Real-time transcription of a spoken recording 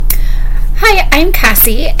Hi, I'm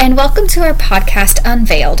Cassie, and welcome to our podcast,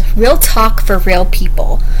 Unveiled, Real Talk for Real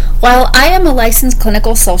People. While I am a licensed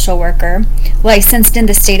clinical social worker, licensed in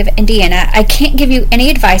the state of Indiana, I can't give you any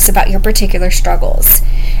advice about your particular struggles.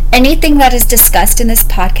 Anything that is discussed in this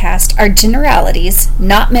podcast are generalities,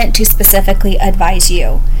 not meant to specifically advise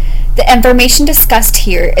you. The information discussed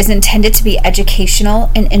here is intended to be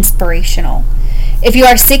educational and inspirational. If you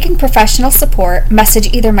are seeking professional support,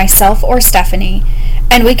 message either myself or Stephanie,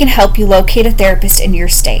 and we can help you locate a therapist in your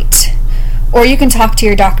state. Or you can talk to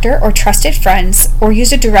your doctor or trusted friends, or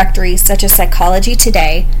use a directory such as Psychology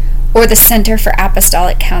Today or the Center for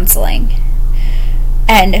Apostolic Counseling.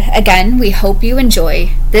 And again, we hope you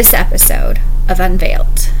enjoy this episode of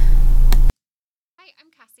Unveiled. Hi,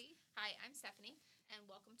 I'm Cassie. Hi, I'm Stephanie, and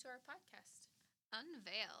welcome to our podcast.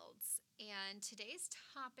 Unveiled. And today's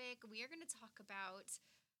topic, we are going to talk about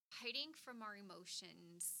hiding from our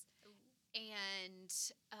emotions and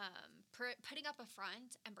putting up a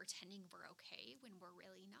front and pretending we're okay when we're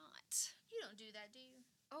really not. You don't do that, do you?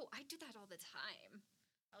 Oh, I do that all the time.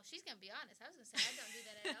 Oh, she's going to be honest. I was going to say, I don't do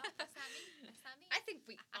that at all. That's not me. That's not me. I think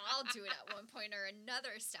we all do it at one point or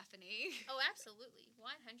another, Stephanie. Oh, absolutely.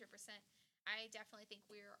 100%. I definitely think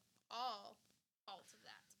we're all fault of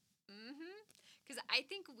that. Because I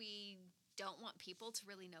think we don't want people to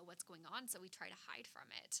really know what's going on, so we try to hide from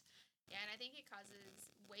it. Yeah, and I think it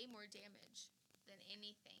causes way more damage than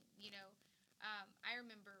anything. I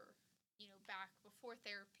remember, back before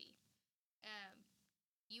therapy,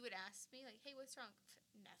 you would ask me, like, hey, what's wrong?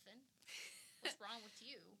 Nothing. What's wrong with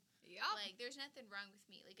you? Yeah. Like, there's nothing wrong with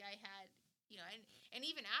me. Like, I had, and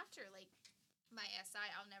even after, like, my SI,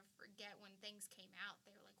 I'll never forget when things came out.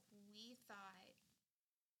 They were like, we thought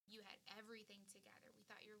you had everything together. We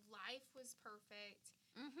thought your life was perfect.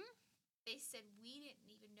 They said we didn't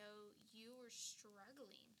even know you were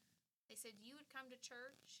struggling. They said you would come to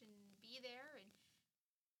church and be there, and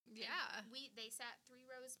they sat 3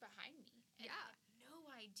 rows behind me. And I had no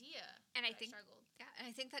idea. And I think struggled. Yeah, and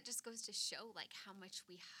I think that just goes to show like how much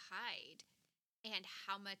we hide and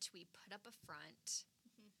how much we put up a front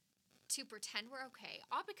to pretend we're okay.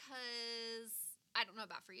 All because I don't know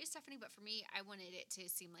about for you, Stephanie, but for me, I wanted it to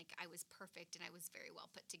seem like I was perfect and I was very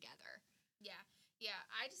well put together. Yeah,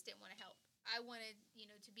 I just didn't want to help. I wanted,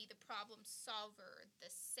 to be the problem solver,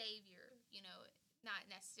 the savior, not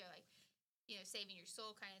necessarily, saving your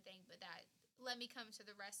soul kind of thing, but that let me come to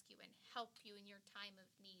the rescue and help you in your time of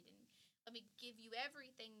need, and let me give you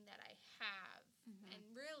everything that I have. And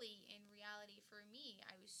really, in reality, for me,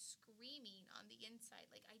 I was screaming on the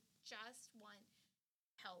inside, like, I just want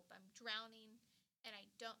help. I'm drowning, and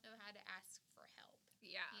I don't know how to ask for help.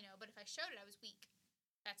 Yeah. But if I showed it, I was weak.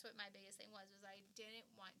 That's what my biggest thing was I didn't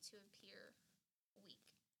want to appear weak.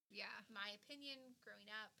 Yeah. My opinion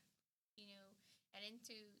growing up, and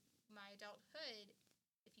into my adulthood,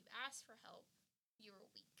 if you ask for help, you were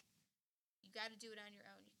weak. You got to do it on your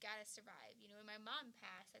own. You got to survive. When my mom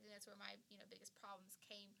passed, I think that's where my, biggest problems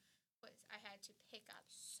came, was I had to pick up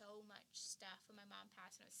so much stuff when my mom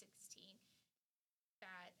passed when I was 16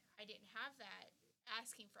 that I didn't have that.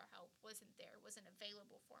 Asking for help wasn't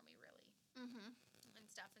available for me, really. And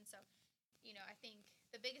stuff. And so, I think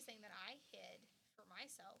the biggest thing that I hid for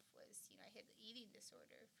myself was, I hid the eating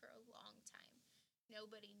disorder for a long time.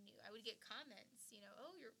 Nobody knew. I would get comments,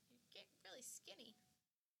 oh, you're getting really skinny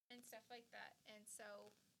and stuff like that. And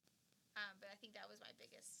so, but I think that was my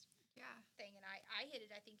biggest thing. And I hid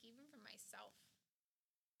it, I think, even from myself.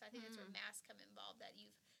 So I think that's where masks come involved, that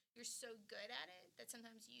you're so good at it that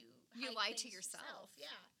sometimes you lie to yourself.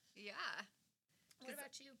 Yeah. What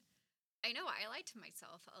about you? I know I lied to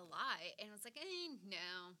myself a lot, and I was like,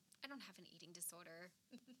 no, I don't have an eating disorder.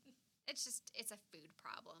 It's a food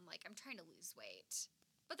problem. Like, I'm trying to lose weight.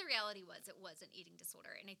 But the reality was it was an eating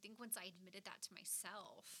disorder, and I think once I admitted that to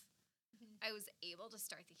myself, I was able to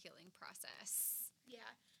start the healing process.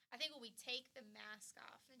 Yeah. I think when we take the mask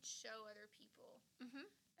off and show other people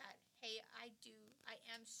that, hey, I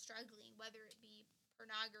am struggling, whether it be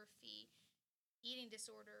pornography, eating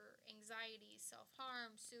disorder, anxiety,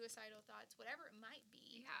 self-harm, suicidal thoughts, whatever it might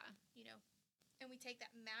be. Yeah. And we take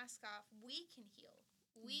that mask off, we can heal.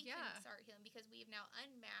 We can start healing because we have now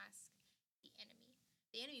unmasked the enemy.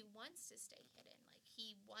 The enemy wants to stay hidden. Like,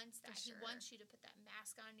 he wants that. Sure. He wants you to put that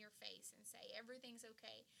mask on your face and say everything's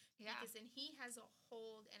okay. Yeah. Because then he has a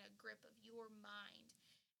hold and a grip of your mind.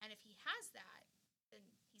 And if he has that, then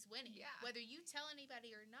he's winning. Yeah. Whether you tell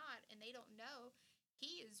anybody or not and they don't know,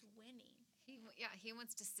 he is winning. He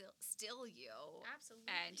wants to steal you.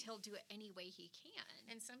 Absolutely. And he'll do it any way he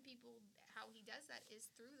can. And some people, how he does that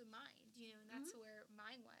is through the mind, and that's where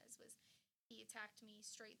mine was he attacked me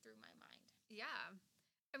straight through my mind. Yeah.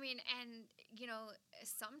 I mean, and,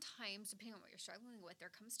 sometimes, depending on what you're struggling with, there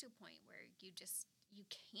comes to a point where you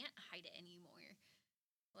can't hide it anymore.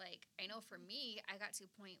 Like, I know for me, I got to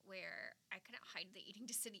a point where I couldn't hide the eating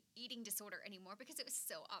disorder anymore because it was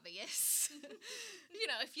so obvious.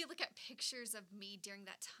 If you look at pictures of me during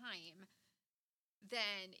that time,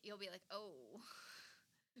 then you'll be like, oh,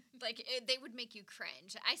 they would make you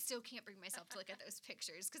cringe. I still can't bring myself to look at those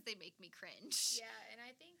pictures because they make me cringe. Yeah, and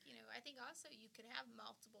I think also you could have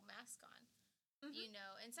multiple masks on,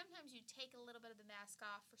 and sometimes you take a little bit of the mask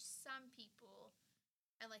off for some people,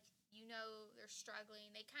 and they're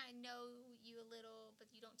struggling. They kind of know you a little, but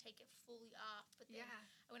you don't take it fully off. But then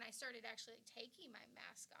when I started actually taking my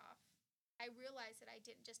mask off, I realized that I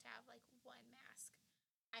didn't just have one mask.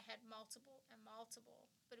 I had multiple and multiple,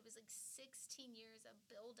 but it was 16 years of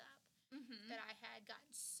buildup that I had gotten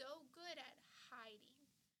so good at hiding,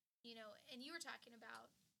 and you were talking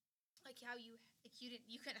about how you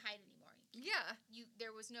couldn't hide anymore. Yeah.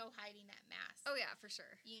 There was no hiding that mask. Oh yeah, for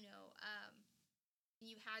sure.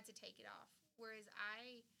 You had to take it off. Whereas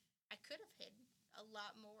I could have hidden a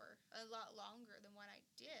lot more, a lot longer than what I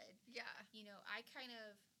did. Yeah. I kind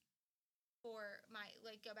of, for my,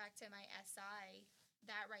 go back to my SI,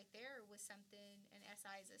 that right there was something, and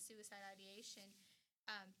SI is a suicide ideation.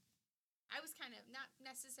 I was kind of not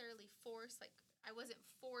necessarily forced, I wasn't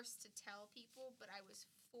forced to tell people, but I was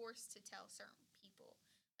forced to tell certain people.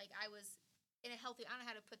 I was in a healthy, I don't know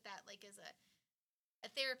how to put that, as a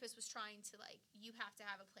therapist was trying to, you have to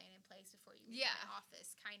have a plan in place before you leave the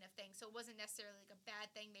office kind of thing. So it wasn't necessarily a bad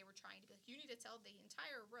thing. They were trying to be you need to tell the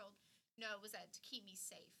entire world. No, it was that to keep me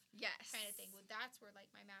safe. Yes. Kind of thing. Well, that's where,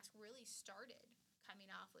 my mask really started coming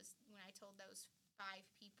off, was when I told those 5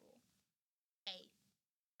 people, hey,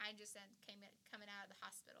 I just coming out of the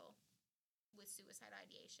hospital with suicide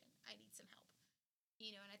ideation. I need some help.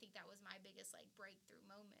 And I think that was my biggest, breakthrough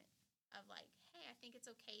moment of, hey, I think it's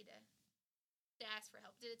okay to ask for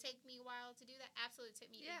help. Did it take me a while to do that? Absolutely. It took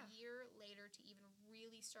me a year later to even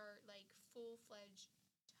really start full-fledged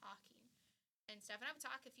talking and stuff. And I would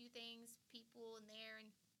talk a few things, people in there, and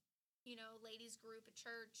ladies group at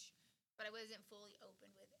church, but I wasn't fully open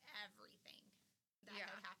with everything that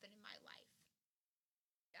had happened in my life.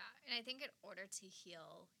 Yeah, and I think in order to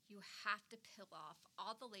heal, you have to peel off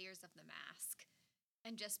all the layers of the mask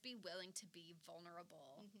and just be willing to be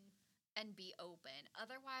vulnerable. And be open.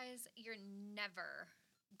 Otherwise, you're never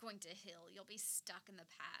going to heal. You'll be stuck in the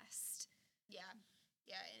past. Yeah.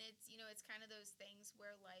 Yeah, and it's, it's kind of those things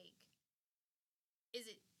where,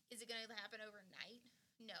 is it going to happen overnight?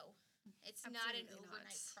 No. It's not an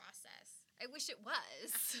overnight process. I wish it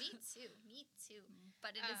was. Me too.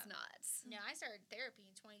 But it is not. No, I started therapy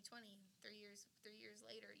in 2020, 3 years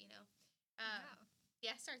later,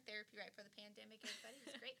 Yeah, I started therapy right for the pandemic, everybody. It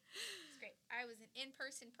was great. It's great. I was an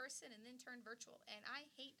in-person person and then turned virtual, and I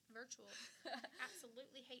hate virtual.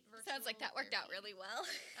 Absolutely hate virtual. Sounds like that worked out really well.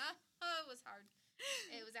 It was hard.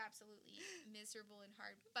 It was absolutely miserable and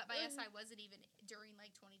hard. But my SI wasn't even during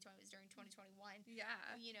 2020. It was during 2021. Yeah.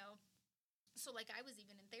 So I was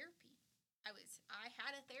even in therapy. I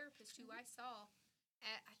had a therapist who I saw.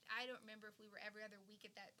 I don't remember if we were every other week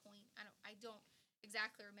at that point. I don't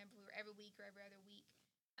exactly remember we were every week or every other week.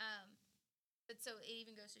 But so it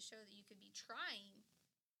even goes to show that you could be trying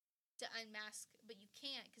to unmask, but you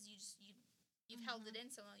can't because you've held it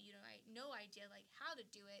in so long. You no idea how to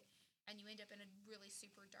do it, and you end up in a really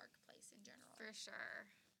super dark place in general. For sure.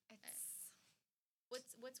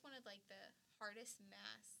 What's one of the hardest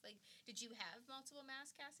masks? Did you have multiple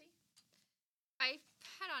masks, Cassie? I've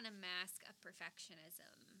had on a mask of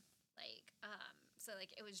perfectionism. So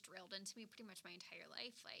it was drilled into me pretty much my entire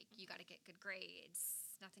life. You got to get good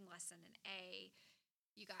grades, nothing less than an A.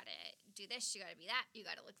 You got to do this, you got to be that, you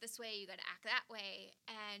got to look this way, you got to act that way.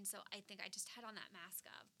 And so I think I just had on that mask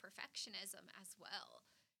of perfectionism as well.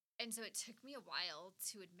 And so it took me a while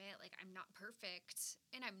to admit, I'm not perfect,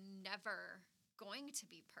 and I'm never going to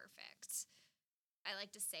be perfect. I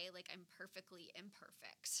like to say, I'm perfectly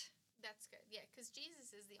imperfect. That's good. Yeah, because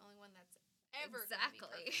Jesus is the only one that's ever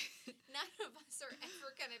exactly. None of us are ever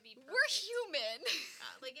going to be perfect. We're human.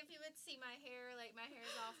 If you would see my hair, my hair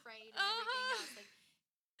is all frayed and everything else.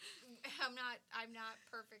 I'm not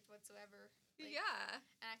perfect whatsoever. Yeah.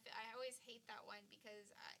 And I always hate that one because,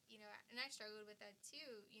 and I struggled with that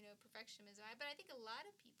too, perfectionism. But I think a lot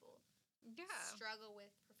of people struggle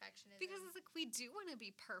with perfectionism. Because it's we do want to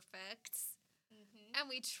be perfect.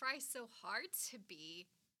 And we try so hard to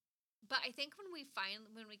be. But I think when we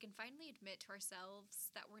can finally admit to ourselves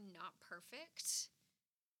that we're not perfect,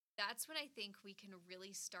 that's when I think we can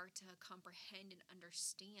really start to comprehend and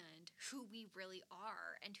understand who we really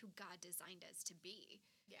are and who God designed us to be.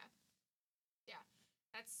 Yeah. Yeah.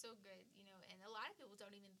 That's so good, and a lot of people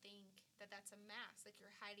don't even think that that's a mask, like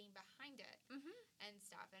you're hiding behind it and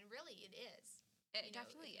stuff. And really it is. It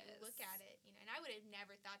definitely if is. you look at it, and I would have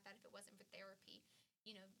never thought that if it wasn't for therapy.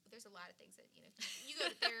 There's a lot of things that, you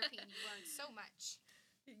go to therapy and you learn so much.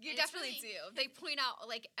 You And definitely do. They point out,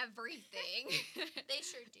 like, everything. They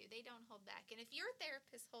sure do. They don't hold back. And if your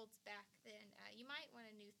therapist holds back, then you might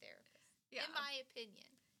want a new therapist, in my opinion.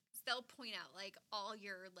 They'll point out, like, all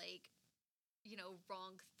your, like,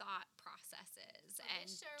 wrong thought processes and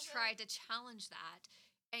try to challenge that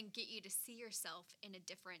and get you to see yourself in a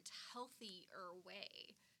different, healthier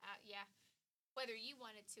way. Yeah. Whether you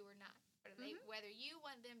want it to or not. Whether you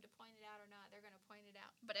want them to point it out or not, they're going to point it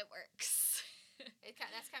out. But it works.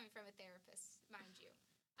 That's coming from a therapist, mind you.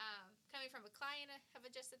 Coming from a client of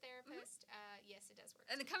just a therapist, yes, it does work.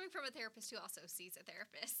 And then coming from a therapist who also sees a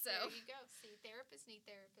therapist. So there you go. See, therapists need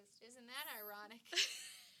therapists. Isn't that ironic?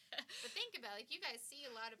 But think about it. Like, you guys see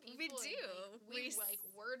a lot of people. We do. And we like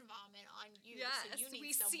word vomit on you. Yes, so you need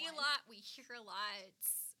we someone. see a lot. We hear a lot.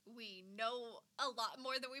 We know a lot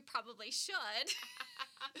more than we probably should.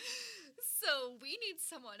 So we need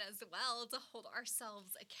someone as well to hold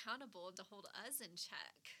ourselves accountable, to hold us in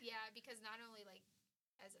check. Yeah, because not only, like,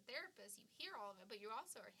 as a therapist, you hear all of it, but you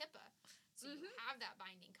also are HIPAA. So you have that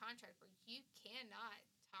binding contract where you cannot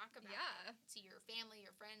talk about it to your family,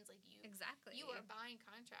 your friends, like you. Exactly. You are buying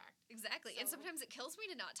contract. Exactly. And sometimes it kills me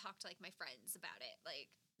to not talk to, like, my friends about it. Like,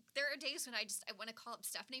 there are days when I want to call up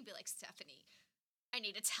Stephanie and be like, Stephanie, I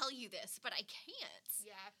need to tell you this, but I can't.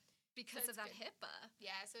 Yeah. Because of that HIPAA.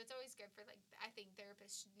 Yeah, so it's always good for, like, I think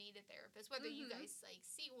therapists should need a therapist, whether you guys, like,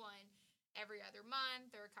 see one every other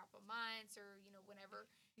month or a couple months or, whenever.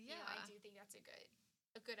 Yeah. I do think that's a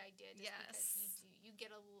good idea. Just because you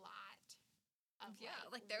get a lot of,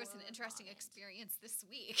 like there was an interesting experience this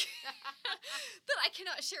week that I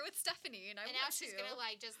cannot share with Stephanie, and now she's gonna,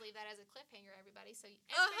 like, just leave that as a cliffhanger, everybody. So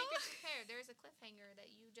everybody get prepared. There's a cliffhanger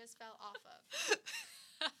that you just fell off of.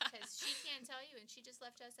 Because she can't tell you, and she just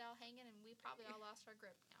left us all hanging, and we probably all lost our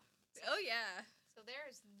grip now. So, So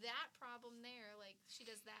there's that problem there. Like, she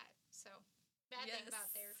does that. So bad thing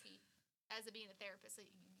about therapy, as being a therapist,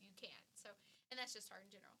 like, you can't. So, and that's just hard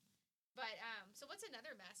in general. But so what's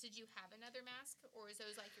another mask? Did you have another mask, or is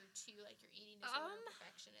those, like, your two, like, your eating disorder,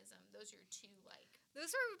 perfectionism? Those are your two, like.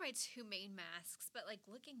 Those are my two main masks. But, like,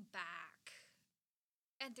 looking back.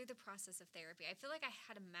 And through the process of therapy, I feel like I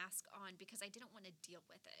had a mask on because I didn't want to deal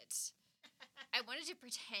with it. I wanted to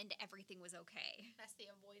pretend everything was okay. That's the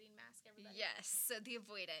avoiding mask, everybody. Yes, so the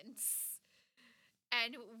avoidance.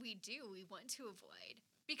 And we want to avoid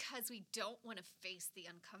because we don't want to face the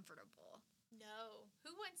uncomfortable. No.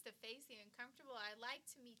 Who wants to face the uncomfortable? I'd like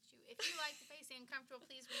to meet you. If you like to face the uncomfortable,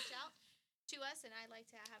 please reach out to us, and I'd like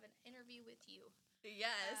to have an interview with you.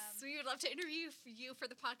 Yes, we would love to interview you for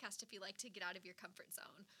the podcast if you like to get out of your comfort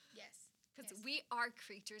zone. Yes. Because we are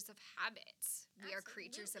creatures of habit. We are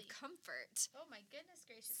creatures of comfort. Oh, my goodness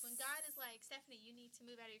gracious. When God is like, Stephanie, you need to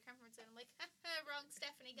move out of your comfort zone, I'm like, wrong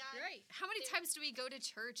Stephanie, God. Right. How many times do we go to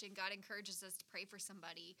church and God encourages us to pray for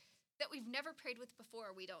somebody that we've never prayed with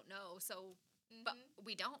before? We don't know. So, but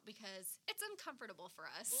we don't because it's uncomfortable for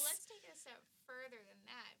us. Well, let's take it a step further than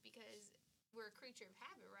that, because we're a creature of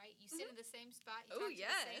habit, right? You sit in the same spot, you talk to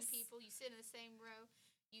the same people, you sit in the same row,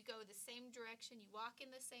 you go the same direction, you walk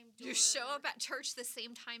in the same door. You show up at church the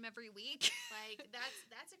same time every week. Like,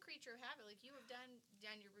 that's a creature of habit. Like, you have done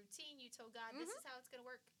your routine, you told God, this is how it's going to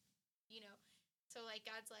work, So, like,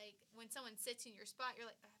 God's like, when someone sits in your spot,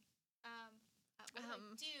 you're like, what do I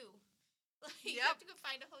do? Like, you have to go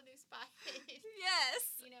find a whole new spot.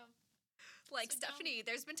 Yes. Like, So Stephanie,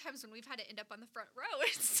 there's been times when we've had to end up on the front row,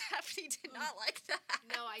 and Stephanie did not like that.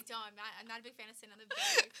 No, I don't. I'm not a big fan of sitting on the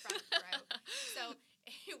very front row. So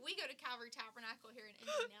we go to Calvary Tabernacle here in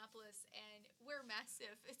Indianapolis, and we're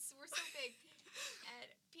massive. We're so big. And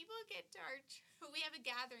people get to our we have a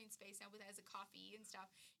gathering space now with as a coffee and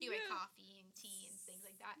stuff. You get coffee and tea and things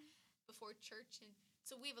like that before church, and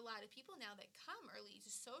so we have a lot of people now that come early to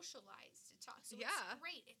socialize, to talk. So it's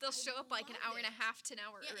great. They'll show up like an hour and a half to an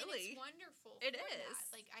hour early. And it's wonderful. It for is.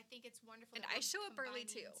 That. Like, I think it's wonderful. And that I show up early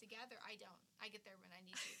too. Together, I don't. I get there when I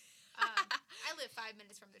need to. I live 5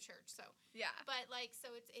 minutes from the church, so But like, so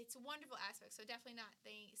it's a wonderful aspect. So definitely not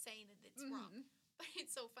saying that it's wrong. But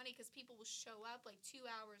it's so funny because people will show up like 2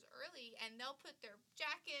 hours early, and they'll put their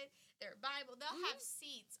jacket, their Bible, they'll have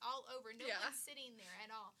seats all over. No one's sitting there at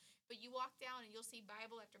all. But you walk down and you'll see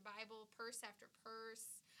Bible after Bible, purse after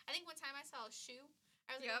purse. I think one time I saw a shoe.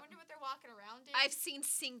 I was like, I wonder what they're walking around in. I've seen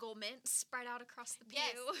single mints spread out across the pew.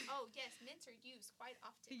 Yes. Oh, yes. Mints are used quite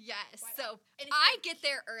often. Yes. Quite So often. I get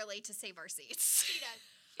there early to save our seats. She does.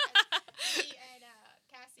 She does. Me and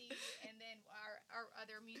Cassie, and then our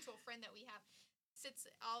other mutual friend that we have,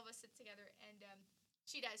 all of us sit together, and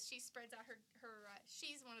she does. She spreads out her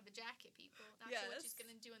she's one of the jacket people. Not sure what she's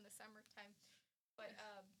going to do in the summertime. But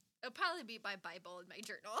it'll probably be my Bible and my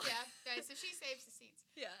journal. Yeah, so she saves the seats.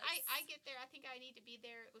 Yes. I get there. I think I need to be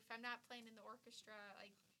there if I'm not playing in the orchestra.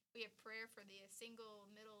 Like, we have prayer for the single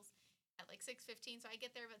middles at like 6:15, so I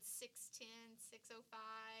get there about 6:10,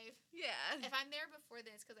 6:05. Yeah. If I'm there before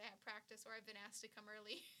then, it's because I have practice or I've been asked to come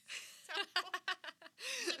early. so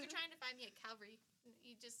if you're trying to find me at Calvary,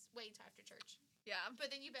 you just wait until after church. Yeah. But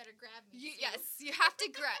then you better grab me. Yes, you have to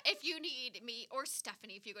grab. If you need me or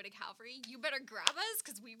Stephanie, if you go to Calvary, you better grab us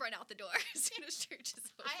because we run out the door as soon as church is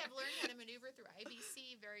over. I have learned how to maneuver through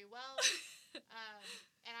IBC very well.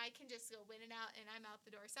 And I can just go in and out, and I'm out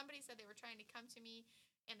the door. Somebody said they were trying to come to me,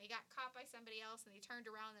 and they got caught by somebody else, and they turned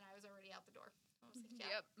around, and I was already out the door. I was like,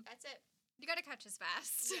 yeah, that's it. You got to catch us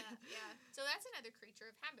fast. Yeah. So that's another creature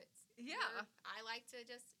of habits. Yeah. I like to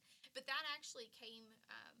but that actually came,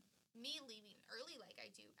 me leaving early like I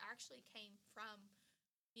do, actually came from,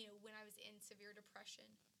 when I was in severe depression.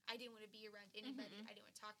 I didn't want to be around anybody. I didn't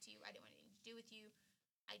want to talk to you. I didn't want anything to do with you.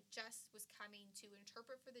 I just was coming to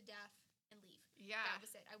interpret for the deaf and leave. Yeah. That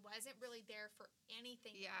was it. I wasn't really there for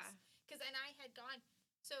anything else. And I had gone,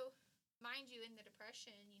 so mind you, in the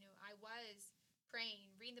depression, I was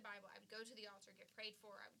praying, reading the Bible. I would go to the altar, get prayed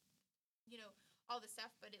for. I would, all the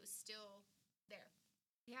stuff, but it was still there.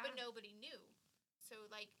 Yeah. But nobody knew. So,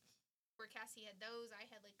 like, where Cassie had those, I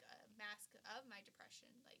had, like, a mask of my depression.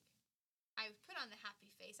 Like, I put on the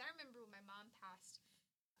happy face. I remember when my mom passed,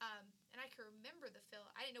 and I can remember the feel.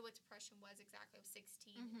 I didn't know what depression was exactly. I was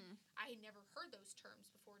 16. I had never heard those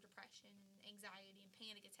terms before, depression and anxiety and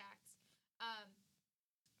panic attacks.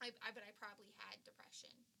 But I probably had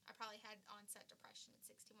depression. I probably had onset depression at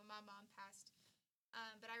 16 when my mom passed.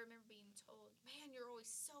 But I remember being told, man, you're always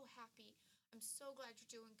so happy. I'm so glad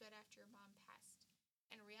you're doing good after your mom passed.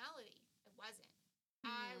 In reality, it wasn't.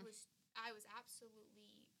 I was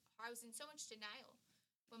in so much denial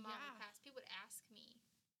when mom passed. People would ask me,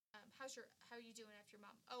 how are you doing after your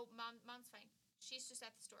mom? Oh, mom's fine. She's just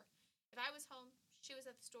at the store. If I was home, she was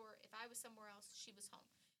at the store. If I was somewhere else, she was home.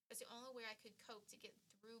 That's the only way I could cope to get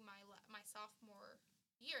through my sophomore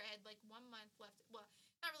year. I had like 1 month left. Well,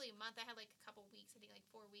 not really a month. I had like a couple weeks. I think like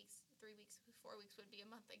 4 weeks, 3 weeks. 4 weeks would be a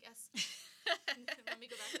month, I guess. Let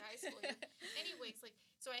me go back to high school. Anyways,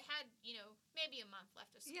 so I had, maybe a month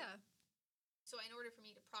left of school. Yeah. So in order for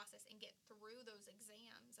me to process and get through those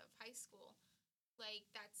exams of high school,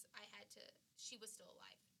 she was still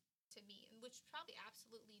alive to me. And which probably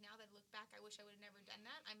absolutely, now that I look back, I wish I would have never done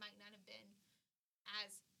that. I might not have been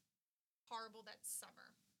as horrible that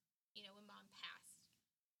summer, when mom passed.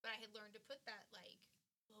 But I had learned to put that,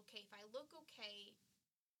 okay, if I look okay,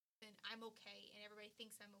 then I'm okay, and everybody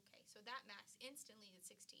thinks I'm okay. So that mask instantly at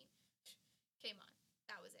 16 came on.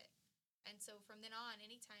 That was it. And so from then on,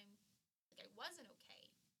 anytime I wasn't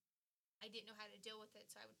okay, I didn't know how to deal with it,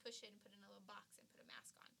 so I would push it and put it in a little box and put a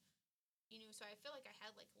mask on. So I feel like I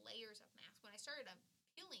had layers of masks. When I started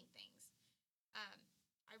peeling things,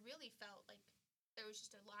 I really felt like there was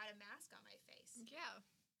just a lot of mask on my face. Yeah.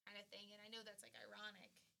 Kind of thing. And I know that's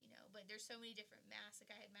ironic, but there's so many different masks.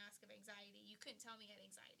 I had mask of anxiety. You couldn't tell me I had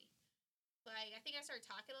anxiety. I think I started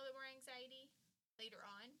talking a little bit more anxiety later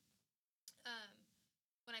on.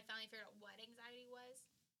 When I finally figured out what anxiety was.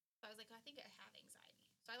 So I was like, I think I have anxiety.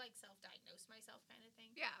 So I self-diagnosed myself kind of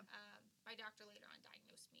thing. Yeah. My doctor later on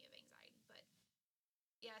diagnosed me of anxiety. But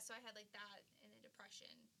yeah, so I had that and then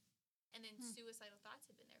depression. And then suicidal thoughts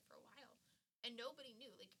had been there for a while. And nobody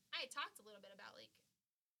knew. I had talked a little bit about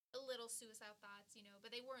a little suicidal thoughts,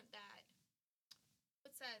 but they weren't that.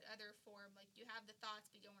 What's that other form? You have the thoughts,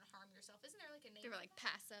 but you don't want to harm yourself. Isn't there a name? They were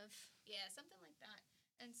passive. Yeah, something like that.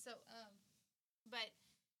 And so, but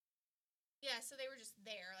yeah, so they were just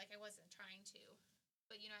there. I wasn't trying to,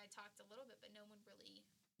 but I talked a little bit, but no one really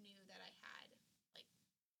knew that I had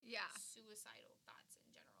suicidal thoughts in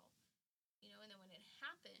general, And then when it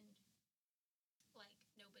happened,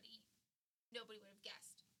 nobody would have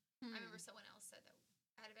guessed. I remember someone else said that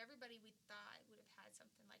out of everybody we thought would have had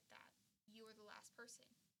something like that, you were the last person.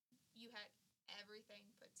 You had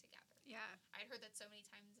everything put together. Yeah. I'd heard that so many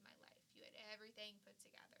times in my life. You had everything put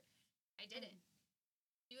together. I didn't.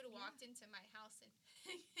 You would have walked into my house and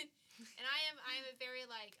and I am a very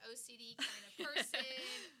OCD kind of person.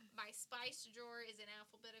 My spice drawer is in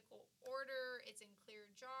alphabetical order. It's in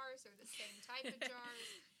clear jars. They're the same type of jars.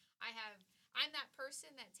 I I'm that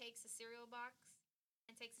person that takes a cereal box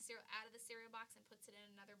and takes the cereal out of the cereal box and puts it in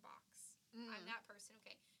another box. I'm that person,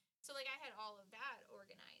 okay. So, like, I had all of that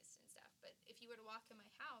organized and stuff. But if you were to walk in my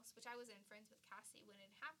house, which I wasn't friends with Cassie when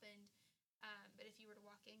it happened, but if you were to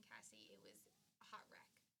walk in, Cassie, it was a hot wreck.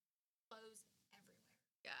 Clothes everywhere.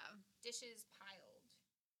 Yeah. Dishes piled.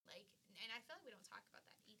 Like, and I feel like we don't talk about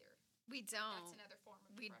that either. We don't. That's another form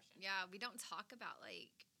of depression. Yeah, we don't talk about,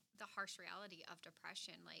 like, the harsh reality of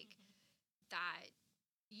depression. Like, that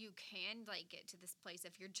you can, like, get to this place.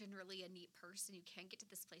 If you're generally a neat person, you can get to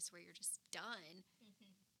this place where you're just done.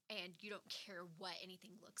 And you don't care what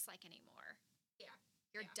anything looks like anymore. Yeah.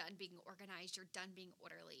 You're done being organized. You're done being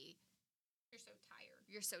orderly. You're so tired.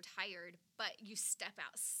 You're so tired. But you step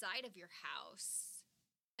outside of your house,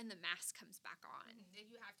 and the mask comes back on.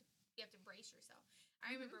 You have to brace yourself.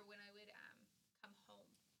 I remember when I would come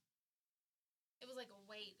home, it was like a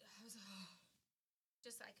weight. I was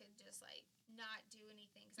I could just like not do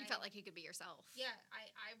anything. You felt like you could be yourself. Yeah,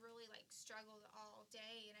 I really like struggled all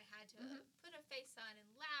day, and I had to put a face on and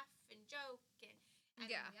laugh and joke, and in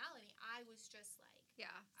reality, I was just like,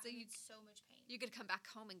 so I'm in so much pain. You could come back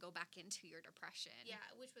home and go back into your depression. Yeah,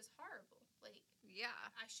 which was horrible. Like,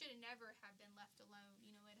 I should have never have been left alone,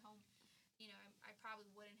 at home. I probably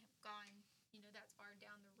wouldn't have gone, that far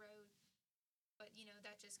down the road. But,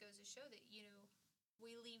 that just goes to show that,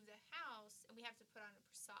 we leave the house and we have to put on a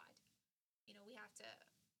facade. We have to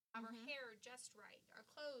have our hair just right, our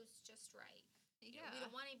clothes just right. We don't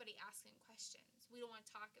want anybody asking questions. We don't want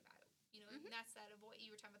to talk about it. And that's that you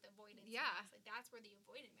were talking about the avoidance mask. Like, that's where the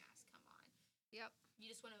avoidant masks come on. Yep. You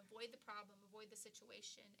just want to avoid the problem, avoid the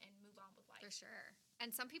situation, and move on with life. For sure. And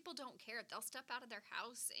some people don't care. They'll step out of their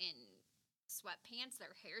house in sweatpants.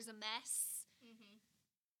 Their hair's a mess.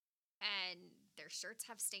 And their shirts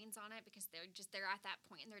have stains on it because they're at that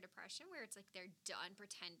point in their depression where it's like they're done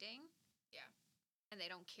pretending. Yeah. And they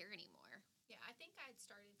don't care anymore. Yeah, I think I'd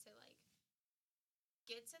started to, like,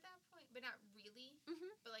 get to that point, but not really.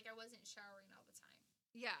 But, like, I wasn't showering all the time.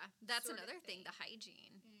 Yeah, that's another thing, the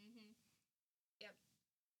hygiene. Yep.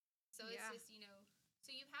 So it's just, so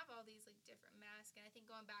you have all these, like, different masks. And I think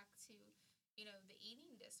going back to, the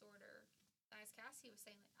eating disorder, as Cassie was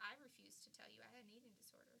saying, like, I refused to tell you I had an eating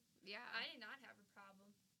disorder. Yeah. I did not have a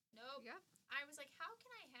problem. Nope. Yep. I was like, how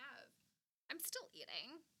can I have? I'm still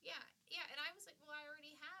eating. Yeah. And I was like, well, I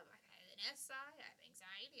already have. I had an SI, I have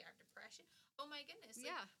anxiety, I have depression. Oh, my goodness.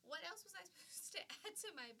 Like, what else was I supposed to add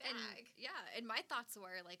to my bag? And my thoughts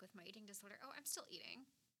were, like, with my eating disorder, I'm still eating.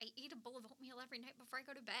 I eat a bowl of oatmeal every night before I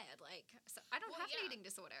go to bed. Like, so I don't have an eating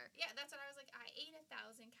disorder. Yeah, that's what I was like. I ate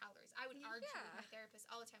 1,000 calories. I would argue with my therapist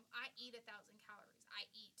all the time. I eat 1,000 calories. I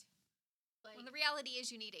eat. Like, well, the reality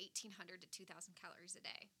is you need 1,800 to 2,000 calories a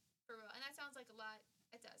day. For real. And that sounds like a lot.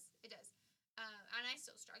 It does. And I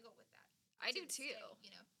still struggle with that. I do too.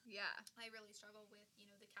 Day, Yeah. I really struggle with,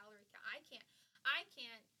 the calorie count.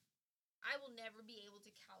 I will never be able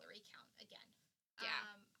to calorie count again.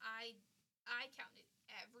 Yeah. I counted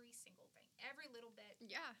every single thing, every little bit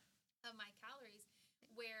of my calories,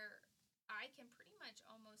 where I can pretty much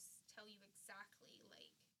almost tell you exactly,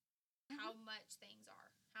 like, how much things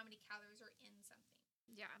are, how many calories are in something.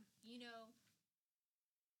 Yeah.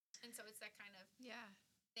 And so it's that kind of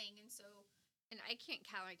thing. And so... And I can't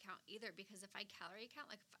calorie count either, because if I calorie count,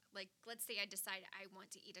 like let's say I decide I want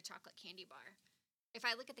to eat a chocolate candy bar. If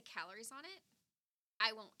I look at the calories on it,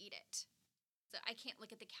 I won't eat it. So I can't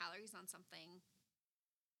look at the calories on something,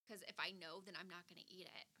 because if I know, then I'm not going to eat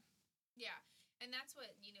it. Yeah. And that's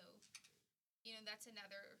what, that's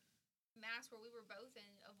another mask where we were both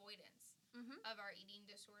in avoidance of our eating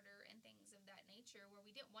disorder and things of that nature, where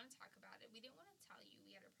we didn't want to talk about it. We didn't want to tell you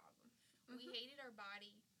we had a problem. We hated our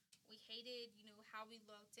body. We hated, how we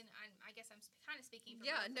looked. And I guess I'm kind of speaking for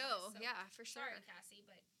both of us, so for sure. Sorry, Cassie,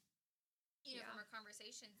 but, from our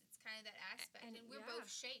conversations, it's kind of that aspect. And we're both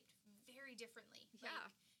shaped very differently. Yeah.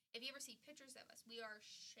 Like, if you ever see pictures of us, we are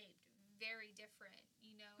shaped very different,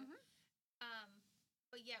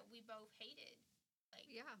 But yet we both hated, like,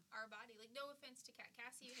 our body. Like, no offense to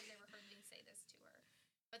Cassie has ever heard me say this to her.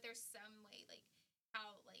 But there's some way, like,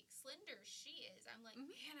 how, like, slender she is. I'm like,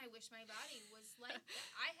 man, I wish my body was like that.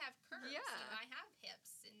 I have curves. I have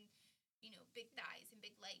hips and, big thighs and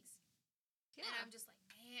big legs. Yeah. And I'm just like,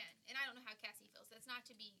 man. And I don't know how Cassie feels. That's not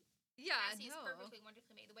to be... Cassie is perfectly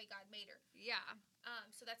wonderfully made the way God made her. Yeah.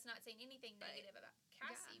 So that's not saying anything negative about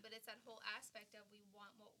Cassie, but it's that whole aspect of we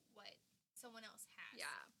want what someone else has.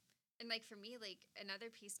 Yeah. And, like, for me, like, another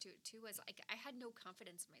piece to it, too, was, like, I had no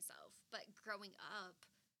confidence in myself. But growing up,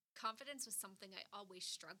 confidence was something I always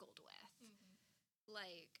struggled with.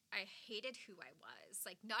 Like, I hated who I was.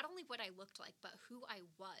 Like, not only what I looked like, but who I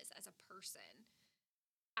was as a person.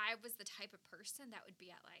 I was the type of person that would be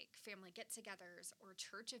at, like, family get-togethers or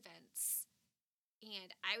church events,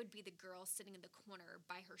 and I would be the girl sitting in the corner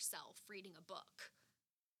by herself reading a book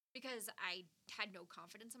because I had no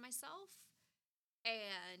confidence in myself,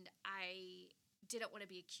 and I didn't want to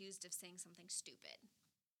be accused of saying something stupid.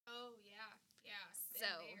 Oh, yeah. Yeah. So,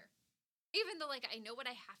 even though, like, I know what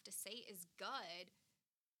I have to say is good,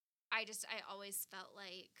 I always felt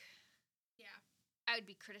like yeah, I would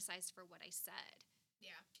be criticized for what I said.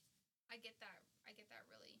 yeah. I get that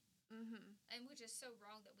really. Mm-hmm. And which is so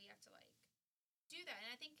wrong that we have to, like, do that. And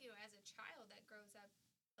I think, as a child that grows up,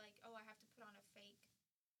 like, oh, I have to put on a fake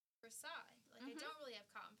facade. Like, I don't really have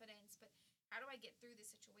confidence, but how do I get through the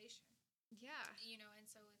situation? Yeah. And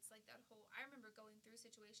so it's like that whole, I remember going through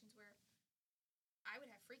situations where I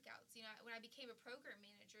would have freakouts. When I became a program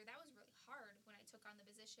manager, that was really hard when I took on the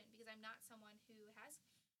position because I'm not someone who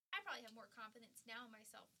I probably have more confidence now in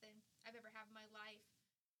myself than I've ever had in my life.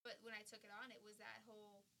 But when I took it on, it was that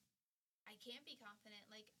whole, I can't be confident.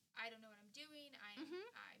 Like, I don't know what I'm doing.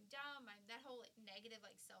 I'm dumb. I'm that whole, like, negative,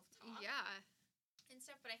 like, self-talk. Yeah. And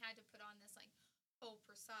stuff. But I had to put on this, like, whole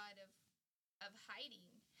facade of hiding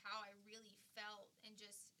how I really felt and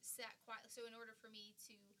just sat quietly. So in order for me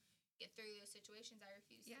to get through those situations, I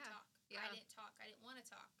refused to talk. Yeah. I didn't talk. I didn't want to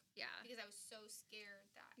talk. Yeah. Because I was so scared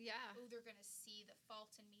that, they're going to see the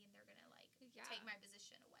fault in me and they're going to, like, take my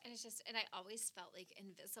position away. And I always felt, like,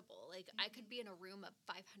 invisible. Like, I could be in a room of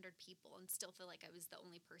 500 people and still feel like I was the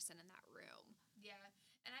only person in that room. Yeah.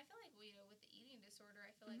 And I feel like, with the eating disorder,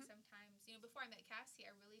 I feel like sometimes, before I met Cassie,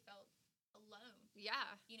 I really felt alone.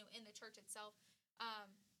 Yeah. In the church itself,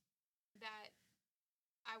 that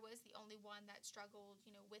I was the only one that struggled,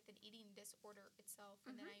 with an eating disorder itself.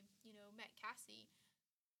 And then I, met Cassie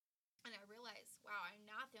and I realized, wow, I'm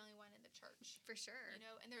not the only one in the church. For sure.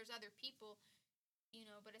 And there's other people,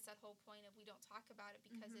 but it's that whole point of we don't talk about it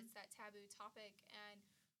because it's that taboo topic. And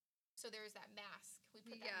so there's that mask. We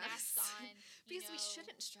put that mask on. Because we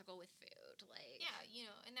shouldn't struggle with food. Like,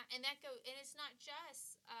 yeah, and that goes, and it's not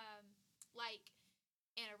just, like,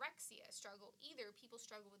 anorexia struggle either. People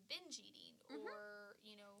struggle with binge eating or,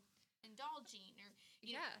 indulging or,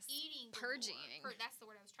 eating. Purging. That's the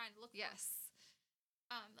word I was trying to look for. Yes.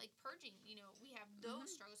 Like purging, we have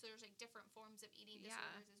those struggles. So there's, like, different forms of eating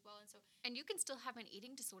disorders as well. And so. And you can still have an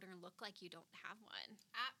eating disorder and look like you don't have one.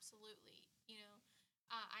 Absolutely.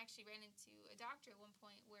 I actually ran into a doctor at one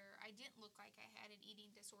point where I didn't look like I had an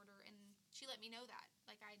eating disorder, and she let me know that.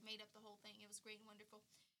 Like, I had made up the whole thing. It was great and wonderful.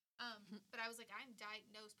 But I was like, I'm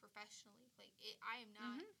diagnosed professionally. Like, I am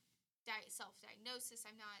not self-diagnosis.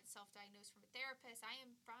 I'm not self-diagnosed from a therapist. I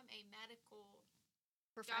am from a medical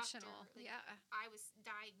professional. Doctor. Like, I was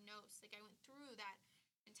diagnosed. Like, I went through that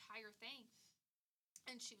entire thing.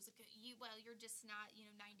 And she was like, you're just not,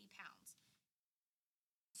 90 pounds.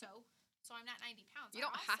 So I'm not 90 pounds. You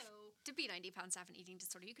don't have to be 90 pounds to have an eating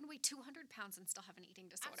disorder. You can weigh 200 pounds and still have an eating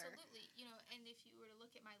disorder. Absolutely. And if you were to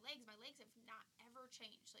look at my legs have not ever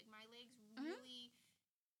changed. Like, my legs really,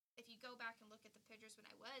 if you go back and look at the pictures when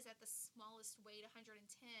I was at the smallest weight, 110,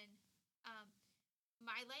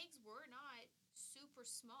 my legs were not super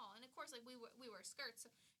small. And of course, like, we wear skirts, so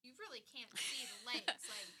you really can't see the legs,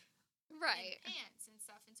 like, right, in pants and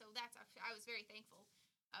stuff. And so I was very thankful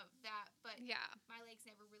of that, but my legs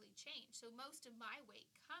never really changed. So most of my weight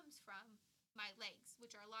comes from my legs,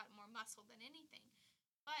 which are a lot more muscle than anything.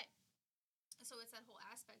 But so it's that whole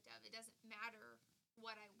aspect of it doesn't matter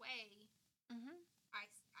what I weigh.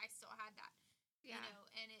 I still had that,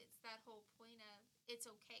 and it's that whole point of it's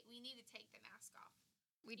okay. We need to take the mask off.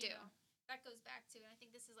 We do. That goes back to, and I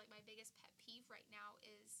think this is, like, my biggest pet peeve right now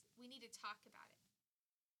is we need to talk about it.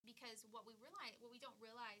 Because what we don't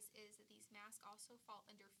realize is that these masks also fall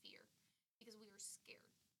under fear because we are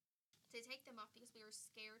scared to take them off because we are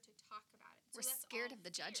scared to talk about it. We're scared of the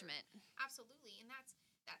judgment. Absolutely. And that's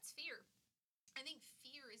fear. I think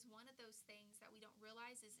fear is one of those things that we don't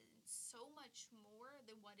realize is so much more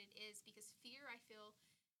than what it is because fear, I feel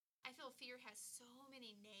fear has so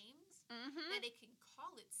many names that it can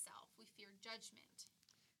call itself. We fear judgment,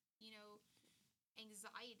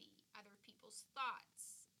 anxiety, other people's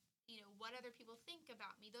thoughts, what other people think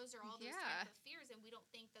about me. Those are all those type of fears, and we don't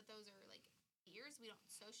think that those are, like, fears. We don't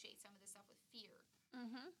associate some of this stuff with fear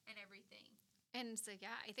and everything. And so,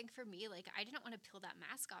 I think for me, like, I didn't want to peel that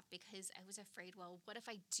mask off because I was afraid, well, what if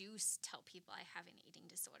I do tell people I have an eating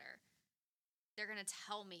disorder? They're going to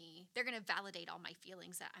tell me, they're going to validate all my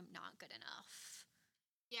feelings that I'm not good enough.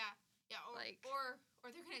 Yeah. Or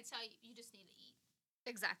they're going to tell you, you just need to eat.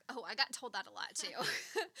 Exactly. Oh, I got told that a lot too.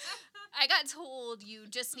 I got told you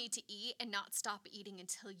just need to eat and not stop eating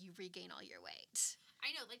until you regain all your weight. I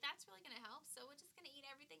know, like, that's really going to help. So we're just going to eat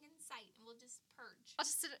everything in sight, and we'll just purge. I'll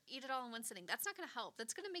just eat it all in one sitting. That's not going to help.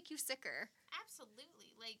 That's going to make you sicker.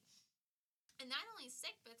 Absolutely. Like, and not only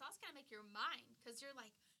sick, but it's also going to make your mind, because you're,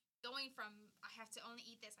 like, going from, I have to only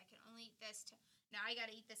eat this, I can only eat this, to now I got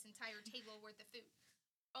to eat this entire table worth of food.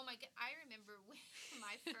 Oh, my God. I remember when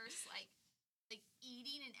my first, like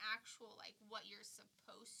eating an actual, like, what you're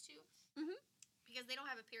supposed to. Mm-hmm. Because they don't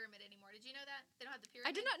have a pyramid anymore. Did you know that? They don't have the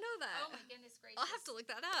pyramid. I did not know that. Oh, my goodness gracious. I'll have to look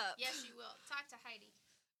that up. Yes, you will. Talk to Heidi.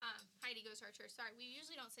 Heidi goes to our church. Sorry, we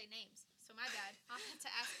usually don't say names, so my bad. I'll have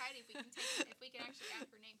to ask Heidi if we can actually add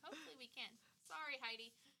her name. Hopefully we can. Sorry,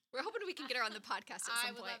 Heidi. We're hoping we can get her on the podcast at some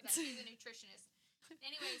I would point. love that. She's a nutritionist.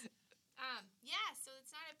 Anyways, yeah, so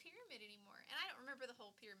it's not a pyramid anymore. And I don't remember the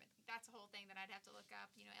whole pyramid. That's a whole thing that I'd have to look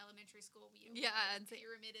up. You know, elementary school.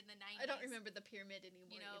 Pyramid in the 90s. I don't remember the pyramid anymore,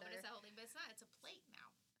 you know, either. but it's that whole thing. But it's not. It's a plate now.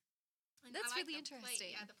 And That's I like really the plate.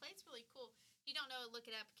 interesting. Yeah, the plate's really cool. If you don't know, look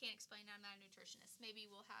it up. Can't explain it. I'm not a nutritionist. Maybe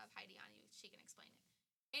we'll have Heidi on you. She can explain it.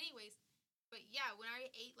 Anyways, but yeah, when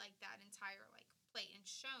I ate like that entire like plate and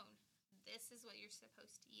shown, this is what you're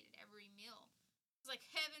supposed to eat at every meal. I was like,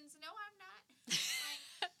 heavens, no, I'm not.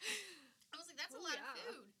 I was like, that's a lot of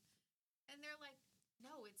food. And they're like,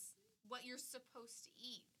 no, it's what you're supposed to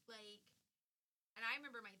eat. Like, and I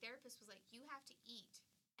remember my therapist was like, you have to eat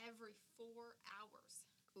every 4 hours.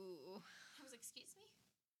 Ooh. I was like, excuse me?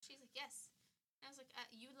 She's like, yes. And I was like,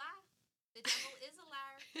 you lie. The devil is a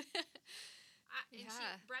liar. And she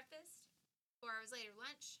breakfast, 4 hours later,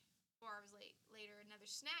 lunch, 4 hours later, another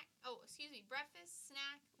snack. Oh, excuse me, breakfast,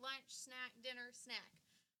 snack, lunch, snack, dinner, snack.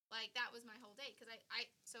 Like, that was my whole day. Because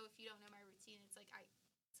so if you don't know my routine, it's like,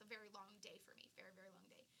 it's a very long day for me. Very, very long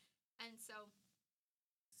day. And so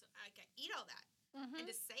I eat all that. Mm-hmm. And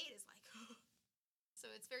to say it is like,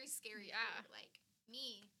 so it's very scary for, like,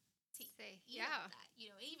 me to eat all that.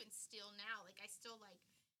 You know, even still now, like, I still, like,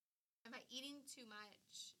 am I eating too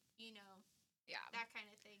much? You know, that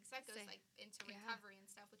kind of thing. So that goes, like, into recovery and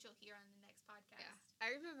stuff, which you'll hear on the next podcast. Yeah.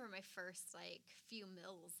 I remember my first, like, few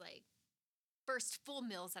meals, like, first full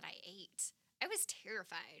meals that I ate. I was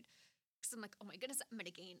terrified. Because I'm like, oh my goodness, I'm going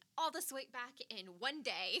to gain all this weight back in one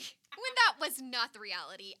day. When that was not the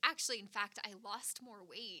reality. Actually, in fact, I lost more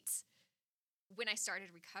weight when I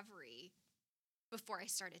started recovery before I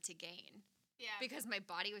started to gain. Yeah. Because my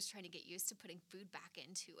body was trying to get used to putting food back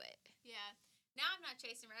into it. Yeah. Now I'm not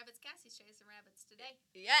chasing rabbits. Cassie's chasing rabbits today.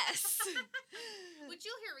 Yes. Which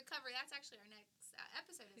you'll hear recovery. That's actually our next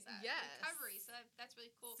episode is recovery. So that's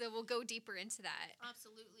really cool. So we'll go deeper into that.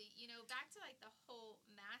 Absolutely. You know, back to like the whole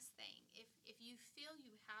mask thing. If you feel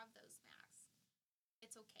you have those masks,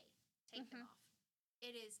 it's okay. Take them off.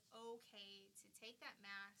 It is okay to take that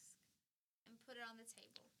mask and put it on the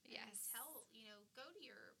table. Yes. And go to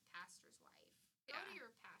your pastor's wife. Go to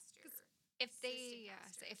your pastor. If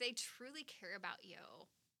they truly care about you,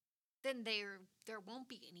 then there won't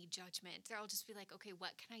be any judgment. They'll just be like, okay,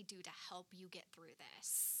 what can I do to help you get through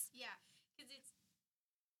this? Yeah, because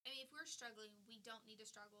if we're struggling, we don't need to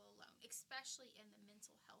struggle alone, especially in the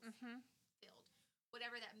mental health field.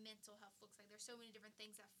 Whatever that mental health looks like. There's so many different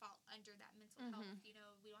things that fall under that mental health. You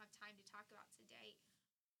know, we don't have time to talk about today.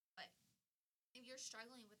 But if you're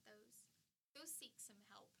struggling with those, go seek some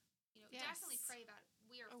help. You know, definitely pray about it.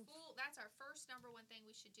 We are full. That's our first number one thing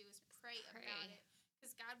we should do is pray. About it.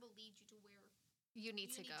 Because God will lead you to where you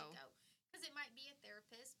need to go. Because it might be a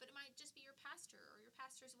therapist, but it might just be your pastor or your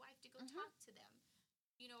pastor's wife to go talk to them.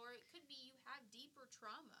 You know, or it could be you have deeper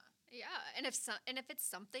trauma. Yeah, and if it's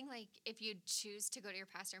something like if you choose to go to your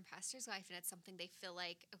pastor and pastor's wife and it's something they feel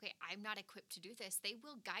like, okay, I'm not equipped to do this, they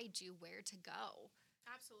will guide you where to go.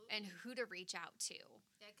 Absolutely. And who to reach out to.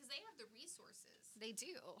 Yeah, because they have the resources. They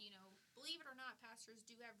do. You know, believe it or not, pastors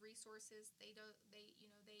do have resources. They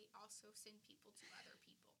also send people to other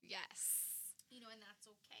people. Yes. You know, and that's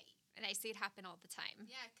okay. And I see it happen all the time.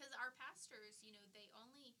 Yeah, because our pastors, you know, they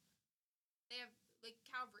have, like,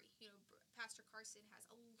 Calvary, you know, Pastor Carson has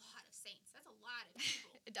a lot of saints. That's a lot of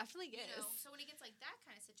people. It definitely is. You know, so when it gets like that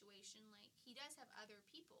kind of situation, like, he does have other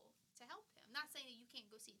people to help him. Not saying that you can't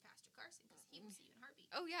go see Pastor Carson, because he will see you in a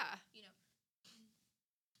heartbeat. Oh, yeah. You know,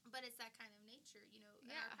 but it's that kind of nature, you know.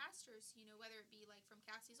 And our pastors, you know, whether it be like from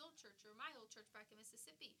Cassie's old church or my old church back in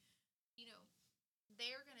Mississippi, you know,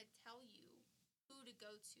 they're going to tell you who to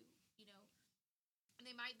go to, you know. And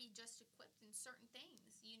they might be just equipped in certain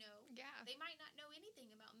things, you know. Yeah. They might not know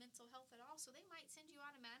anything about mental health at all, so they might send you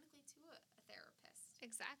automatically to a therapist.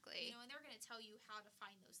 Exactly. You know, and they're going to tell you how to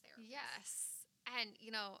find those therapists. Yes. And,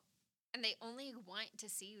 you know, and they only want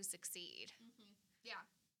to see you succeed. Yeah.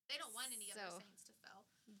 They don't want any So, other saints to fail.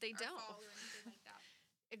 They or don't. fall or anything like that.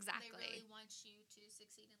 Exactly. They really want you to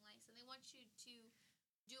succeed in life, and they want you to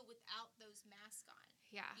do it without those masks on.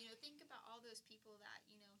 Yeah. Think about all those people that,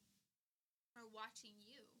 are watching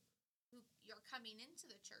you, who you're coming into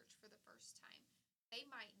the church for the first time. They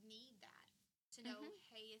might need that to know,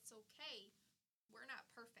 hey, it's okay. We're not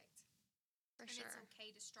perfect. For and sure. it's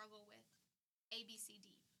okay to struggle with A, B, C,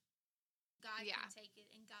 D. God Yeah. can take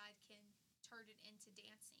it, and God can turn it into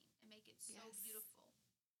dancing and make it so Yes. beautiful.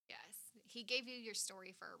 Yes. He gave you your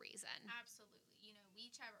story for a reason. Absolutely.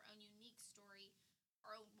 We each have our own unique story,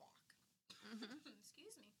 our own walk.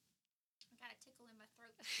 Excuse me. I got a tickle in my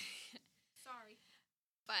throat. Sorry.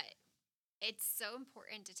 But it's so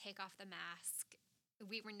important to take off the mask.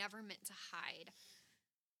 We were never meant to hide.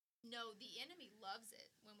 No, the enemy loves it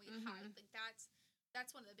when we hide. Like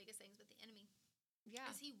that's one of the biggest things with the enemy. Yeah.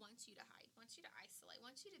 Is he wants you to hide, wants you to isolate,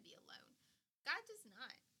 wants you to be alone. God does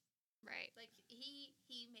not. Right. Like he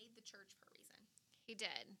made the church for a reason. He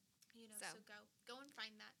did. So go and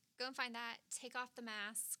find that. Go and find that. Take off the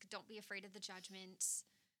mask. Don't be afraid of the judgment.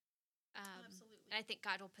 Absolutely. And I think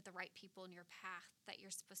God will put the right people in your path that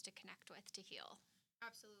you're supposed to connect with to heal.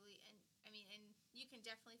 Absolutely. And you can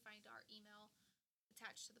definitely find our email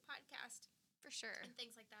attached to the podcast. For sure. And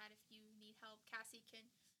things like that. If you need help, Cassie can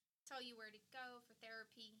tell you where to go for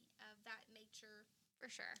therapy of that nature. For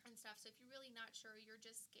sure. And stuff. So if you're really not sure, you're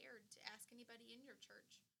just scared to ask anybody in your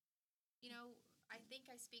church. I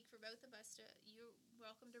think I speak for both of us. You're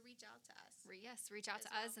welcome to reach out to us. Yes, reach out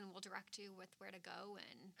to us and we'll direct you with where to go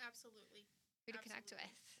and Absolutely. who to connect with.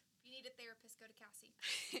 If you need a therapist, go to Cassie.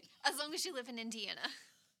 As long as you live in Indiana.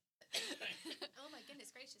 Oh my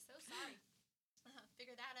goodness gracious, so sorry.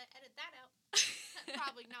 Figure that out, edit that out.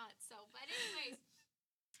 Probably not. But anyways,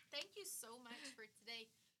 thank you so much for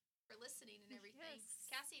today, for listening and everything.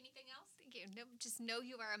 Yes. Cassie, anything else? Thank you. No, just know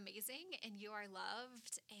you are amazing and you are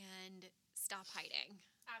loved and stop hiding.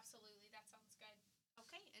 Absolutely. That sounds good.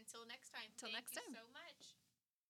 Okay, until next time. Till next time. Thank you so much.